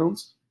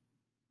touchdowns.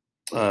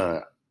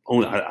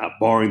 Only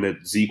barring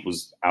that Zeke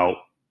was out,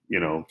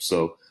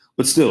 So,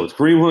 but still,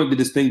 Kareem Hunt did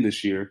his thing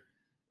this year,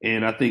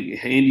 and I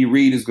think Andy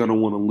Reid is going to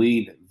want to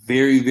lean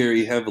very,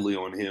 very heavily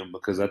on him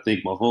because I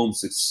think Mahomes'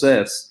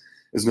 success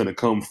is going to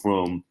come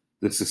from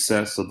the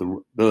success of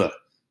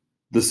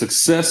the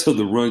success of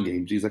the run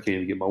game. Jeez, I can't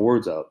even get my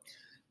words out.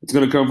 It's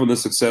going to come from the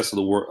success of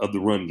the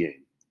run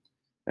game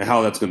and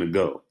how that's going to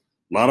go.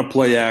 A lot of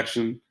play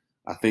action.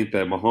 I think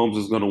that Mahomes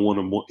is going to want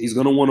to. He's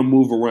going to want to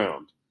move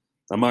around.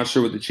 I'm not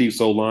sure what the Chiefs'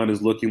 O-line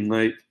is looking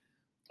like.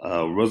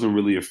 Wasn't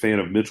really a fan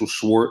of Mitchell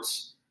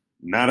Schwartz.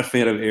 Not a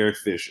fan of Eric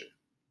Fisher.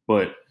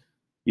 But,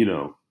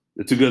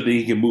 it's a good thing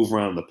he can move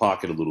around in the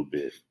pocket a little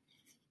bit.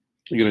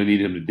 You're going to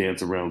need him to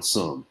dance around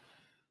some.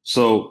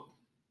 So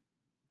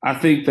I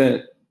think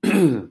that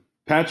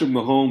Patrick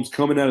Mahomes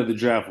coming out of the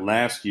draft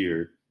last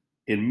year,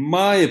 in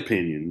my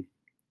opinion,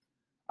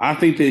 I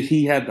think that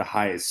he had the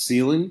highest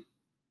ceiling,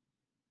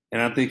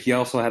 and I think he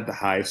also had the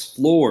highest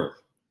floor.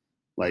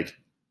 Like,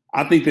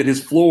 I think that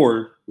his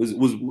floor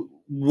wasn't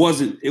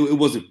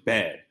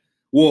bad.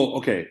 Well,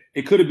 okay,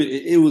 it could have been.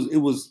 It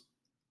was.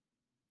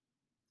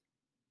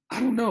 I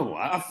don't know.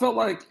 I felt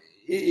like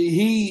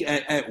he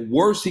at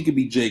worst he could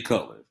be Jay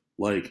Cutler,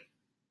 like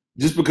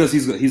just because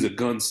he's a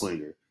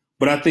gunslinger.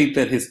 But I think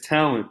that his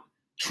talent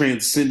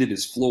transcended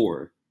his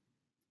floor,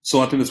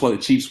 so I think that's why the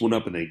Chiefs went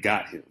up and they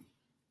got him.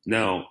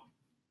 Now,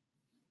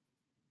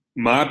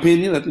 my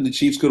opinion, I think the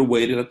Chiefs could have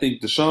waited. I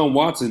think Deshaun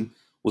Watson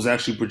was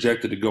actually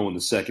projected to go in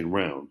the second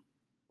round,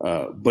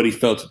 but he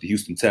fell to the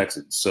Houston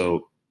Texans.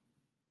 So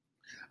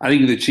I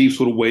think if the Chiefs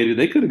would have waited,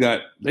 they could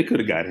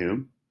have got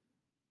him.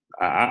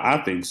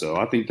 I think so.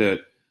 I think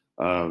that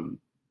um,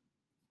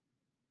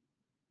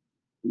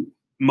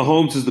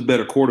 Mahomes is the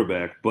better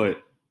quarterback,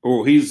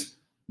 or he's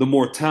the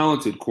more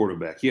talented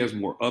quarterback. He has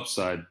more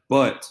upside,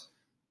 but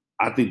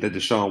I think that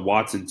Deshaun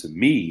Watson to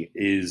me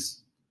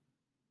he's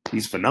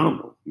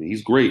phenomenal. I mean,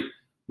 he's great.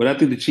 But I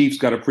think the Chiefs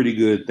got a pretty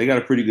good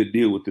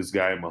deal with this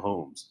guy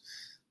Mahomes.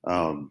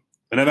 And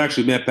I've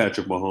actually met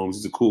Patrick Mahomes.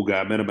 He's a cool guy.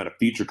 I met him at a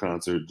Future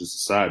concert, just a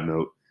side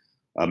note.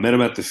 I met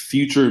him at the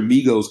Future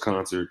Migos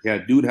concert.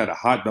 Dude had a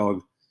hot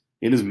dog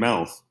in his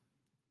mouth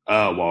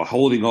while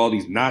holding all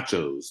these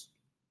nachos.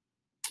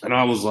 And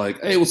I was like,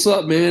 hey, what's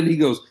up, man? He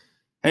goes,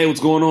 hey, what's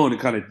going on?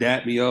 And kind of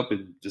dapped me up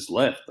and just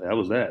left. That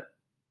was that.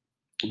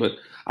 But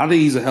I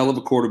think he's a hell of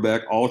a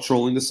quarterback, all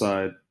trolling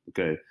aside.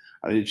 Okay.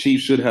 I think the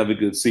Chiefs should have a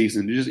good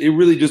season. It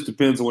really just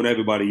depends on what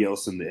everybody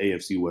else in the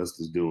AFC West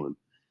is doing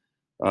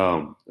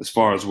as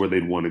far as where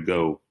they'd want to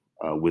go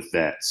with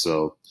that.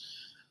 So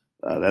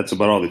that's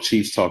about all the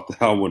Chiefs talk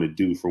that I want to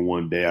do for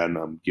one day.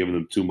 I'm giving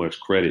them too much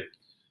credit,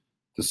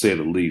 to say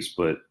the least.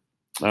 But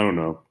I don't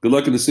know. Good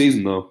luck in the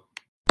season, though.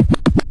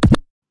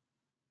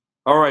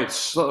 All right,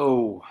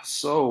 so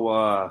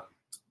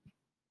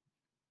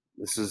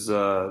this is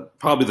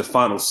probably the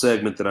final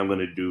segment that I'm going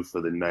to do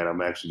for the night.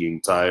 I'm actually getting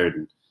tired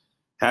and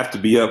have to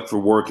be up for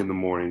work in the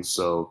morning.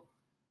 So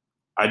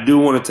I do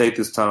want to take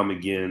this time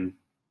again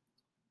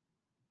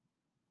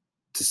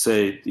to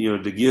say,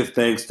 to give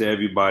thanks to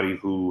everybody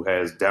who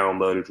has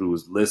downloaded, who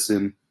has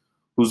listened,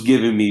 who's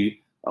given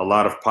me a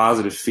lot of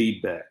positive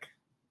feedback.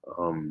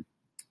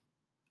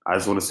 I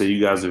just want to say you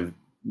guys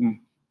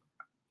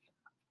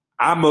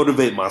I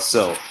motivate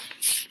myself,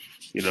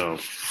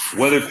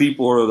 whether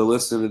people are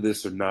listening to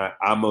this or not,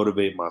 I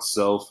motivate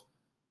myself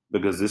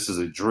because this is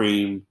a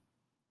dream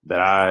that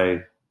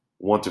I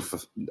want to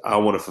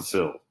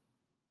fulfill.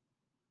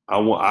 I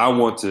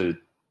want to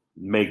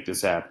make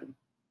this happen.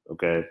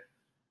 Okay.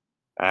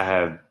 I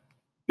have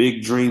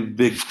big dreams,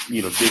 big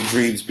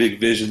dreams, big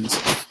visions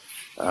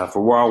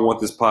for where I want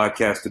this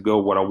podcast to go,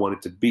 what I want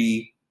it to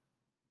be.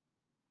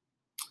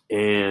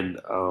 And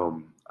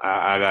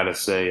I gotta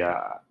say,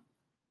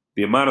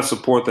 the amount of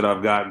support that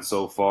I've gotten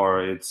so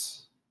far, I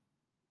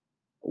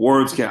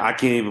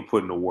can't even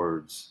put into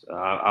words.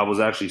 I was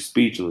actually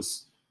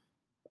speechless.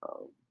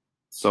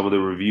 Some of the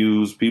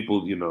reviews,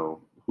 people,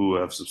 who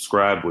have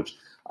subscribed, which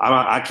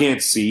I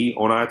can't see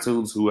on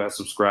iTunes who has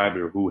subscribed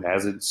or who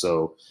hasn't.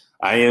 So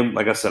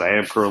like I said, I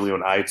am currently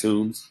on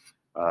iTunes.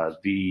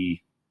 The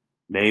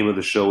name of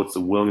the show, it's the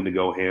Willing to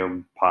Go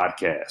Ham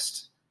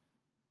podcast.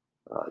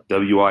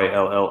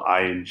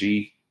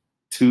 WILLING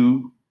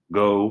 2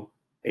 Go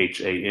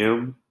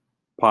HAM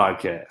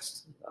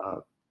podcast.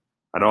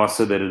 I know I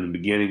said that in the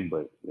beginning,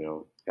 but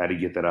had to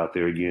get that out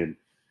there again.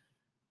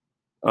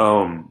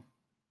 So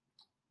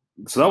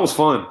that was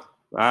fun.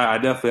 I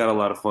definitely had a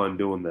lot of fun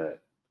doing that.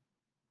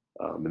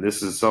 And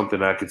this is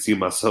something I could see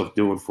myself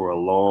doing for a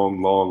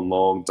long, long,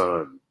 long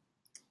time.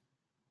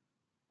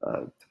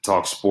 To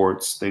talk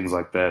sports, things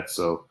like that.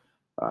 So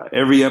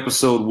every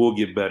episode will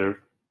get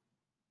better.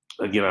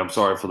 Again, I'm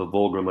sorry for the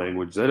vulgar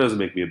language. That doesn't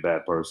make me a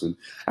bad person.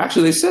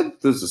 Actually, they said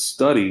there's a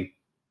study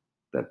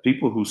that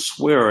people who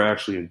swear are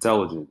actually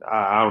intelligent.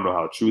 I don't know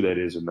how true that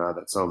is or not.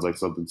 That sounds like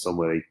something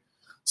somebody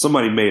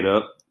made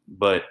up.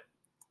 But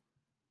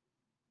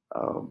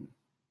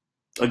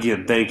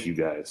again, thank you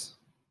guys.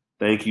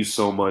 Thank you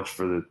so much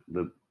for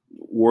the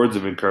words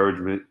of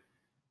encouragement.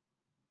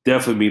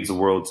 Definitely means the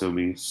world to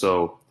me.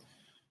 So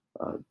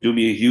do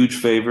me a huge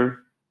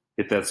favor.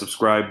 Hit that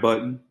subscribe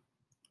button.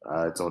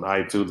 It's on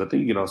iTunes. I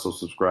think you can also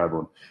subscribe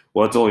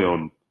it's only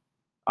on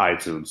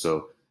iTunes.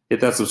 So hit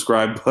that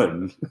subscribe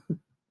button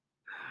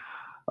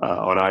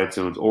on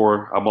iTunes,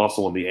 or I'm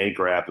also on the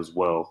Anchor app as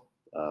well.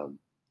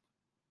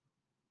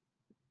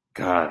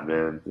 God,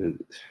 man,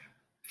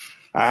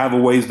 I have a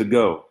ways to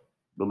go.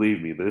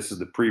 Believe me, but this is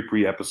the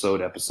pre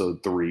episode,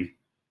 episode 3.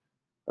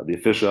 The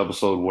official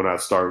episode will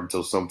not start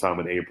until sometime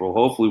in April.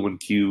 Hopefully, when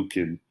Q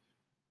can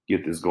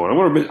get this going.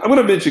 I'm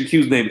gonna mention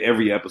Q's name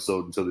every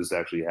episode until this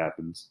actually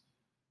happens.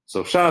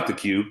 So shout out to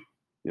Q.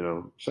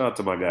 Shout out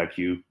to my guy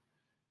Q,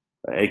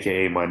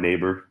 aka my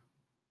neighbor.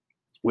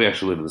 We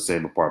actually live in the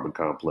same apartment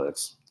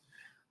complex.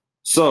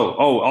 So,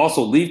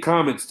 also leave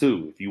comments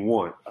too if you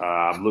want.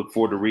 I look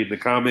forward to reading the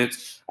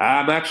comments.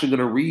 I'm actually going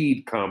to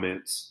read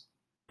comments.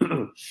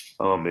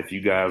 If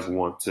you guys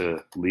want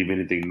to leave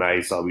anything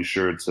nice, I'll be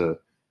sure to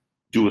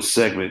do a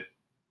segment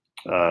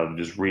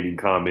just reading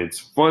comments.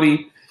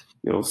 Funny,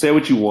 say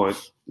what you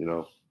want,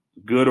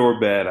 good or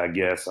bad, I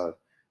guess.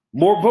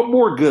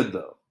 More good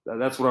though.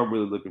 That's what I'm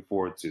really looking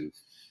forward to.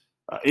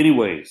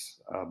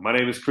 My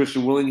name is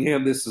Christian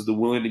Willingham. This is the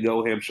Willing to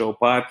Go Ham Show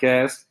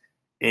podcast,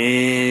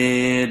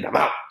 and I'm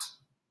out.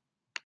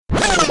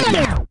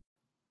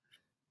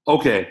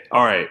 Okay,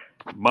 all right,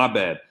 my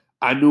bad.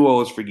 I knew I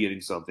was forgetting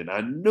something. Damn.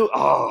 I knew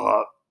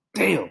I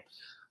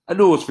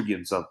was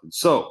forgetting something.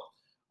 So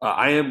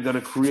I am going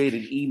to create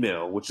an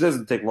email, which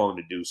doesn't take long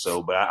to do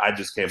so, but I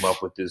just came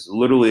up with this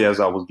literally as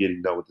I was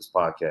getting done with this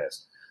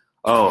podcast.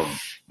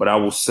 But I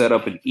will set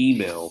up an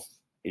email,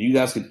 and you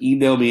guys can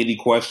email me any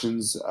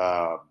questions.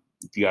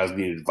 If you guys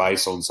need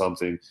advice on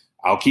something,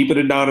 I'll keep it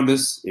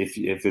anonymous if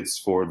it's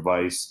for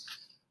advice.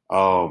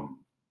 Or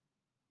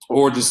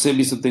just send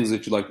me some things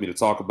that you'd like me to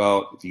talk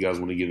about. If you guys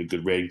want to give a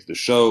good rating to the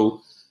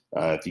show,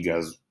 if you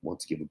guys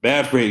want to give a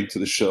bad rating to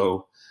the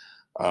show,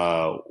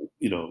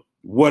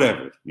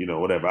 whatever.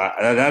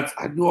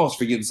 I knew I was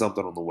forgetting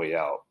something on the way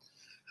out.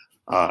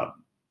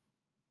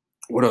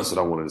 What else did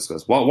I want to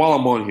discuss? While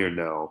I'm on here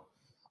now,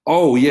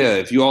 oh yeah,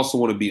 if you also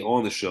want to be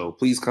on the show,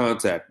 please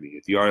contact me.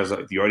 If you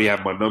already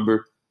have my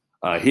number,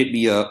 hit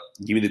me up.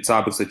 Give me the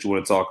topics that you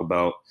want to talk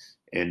about,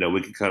 and we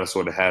can kind of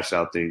sort of hash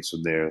out things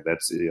from there.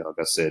 That's like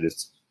I said,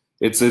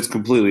 it's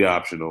completely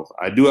optional.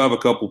 I do have a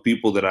couple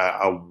people that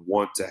I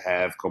want to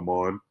have come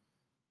on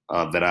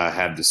that I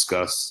have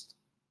discussed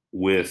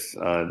with,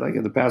 like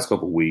in the past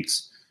couple of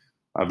weeks.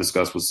 I've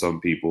discussed with some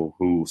people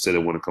who said they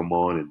want to come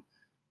on,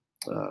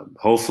 and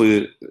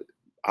hopefully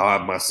I'll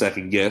have my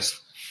second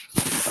guest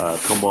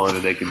come on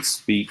and they can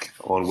speak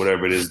on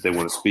whatever it is they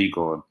want to speak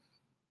on.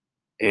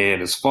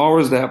 And as far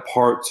as that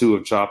part 2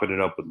 of Chopping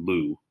It Up with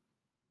Lou,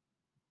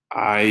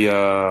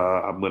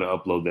 I'm going to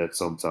upload that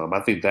sometime. I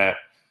think that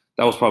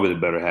was probably the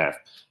better half.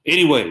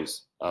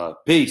 Anyways,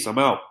 peace. I'm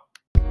out.